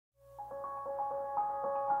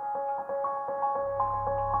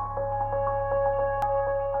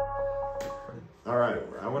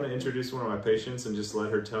introduce one of my patients and just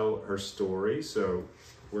let her tell her story. So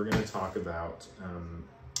we're going to talk about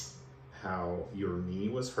how your knee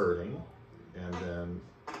was hurting, and then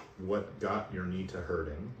what got your knee to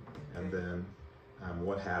hurting, and then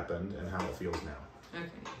what happened and how it feels now.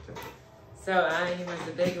 Okay. So I was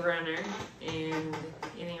a big runner, and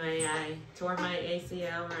anyway, I tore my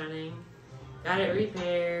ACL running, got it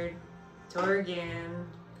repaired, tore again,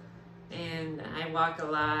 and I walk a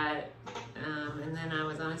lot. And then I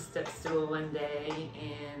was on a step stool one day,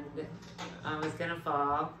 and I was gonna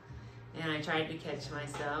fall, and I tried to catch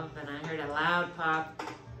myself, and I heard a loud pop,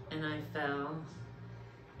 and I fell,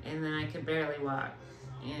 and then I could barely walk,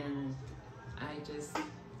 and I just,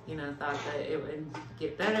 you know, thought that it would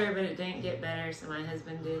get better, but it didn't get better. So my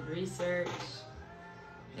husband did research.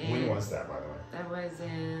 And when was that, by the way? That was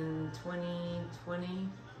in 2020.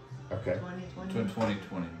 Okay. 2020.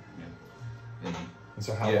 2020. Yeah. And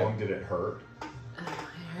so how long did it hurt? It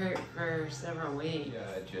hurt for several weeks. Yeah,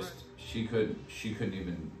 it just she couldn't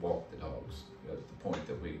even walk the dogs at the point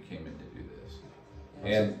that we came in to do this.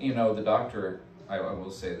 Yeah. And you know, the doctor, I will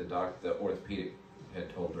say the orthopedic had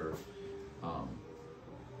told her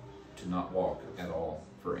to not walk at all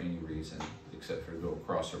for any reason except for go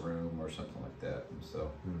across a room or something like that. And so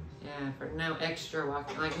yeah, for no extra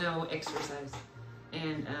walking, like no exercise.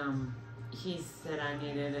 And he said I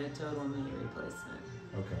needed a total knee replacement.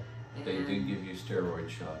 Okay. And they did give you steroid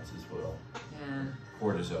shots as well. Yeah.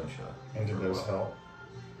 Cortisone shot. And did those help?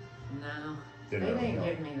 No. They didn't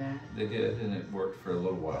give me that. They did, and it worked for a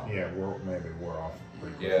little while. Yeah, maybe wore off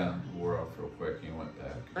pretty quick. Yeah, wore off real quick and you went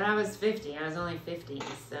back. But I was 50. I was only 50,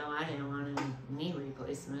 so I didn't want a knee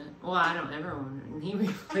replacement. Well, I don't ever want a knee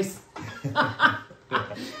replacement.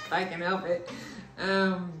 If I can help it.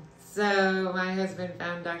 So my husband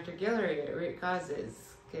found Dr. Guillory at Root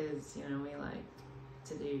Causes because, you know, we like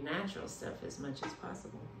to do natural stuff as much as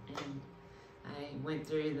possible. And I went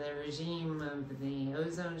through the regime of the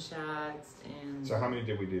ozone shots and... So how many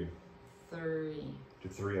did we do? 3.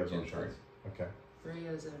 Did 3 ozone shots? Okay. 3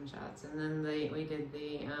 ozone shots. And then we did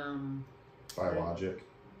the... biologic?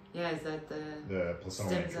 Yeah, is that the... The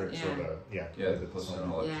placental matrix or the... Yeah, the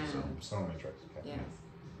placental placental matrix, okay. Yes.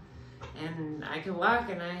 And I could walk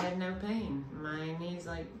and I had no pain. My knee's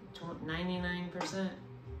like 99%.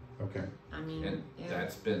 Okay. I mean, and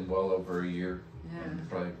that's been well over a year. Yeah.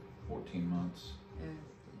 Probably 14 months. Yeah.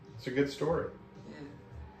 It's a good story.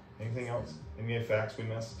 Yeah. Anything else? Any facts we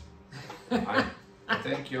missed? I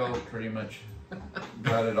think y'all pretty much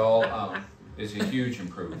got it all. It's a huge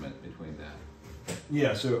improvement between that.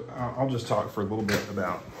 Yeah, so I'll just talk for a little bit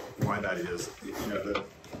about why that is. You know,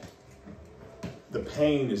 the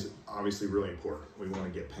pain is obviously really important. We want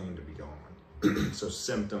to get pain to be gone. So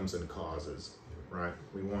symptoms and causes, right?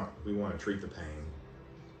 We want to treat the pain.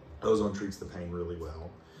 Ozone treats the pain really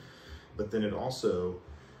well, but then it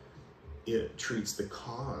treats the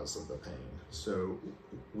cause of the pain. So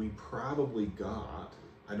we probably got,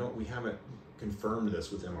 we haven't confirmed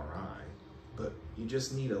this with MRI, but you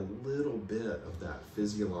just need a little bit of that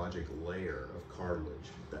physiologic layer of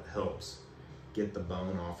cartilage that helps get the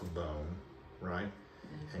bone off of bone, right?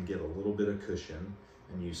 And get a little bit of cushion,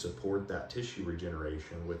 and you support that tissue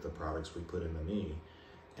regeneration with the products we put in the knee,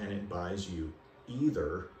 and it buys you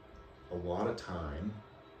either a lot of time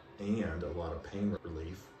and a lot of pain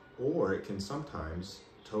relief, or it can sometimes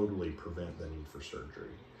totally prevent the need for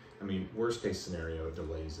surgery. I mean, worst case scenario, it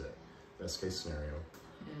delays it. Best case scenario,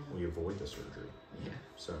 we avoid the surgery. Yeah.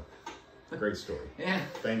 So, great story. Yeah.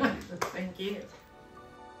 Thank you. Thank you.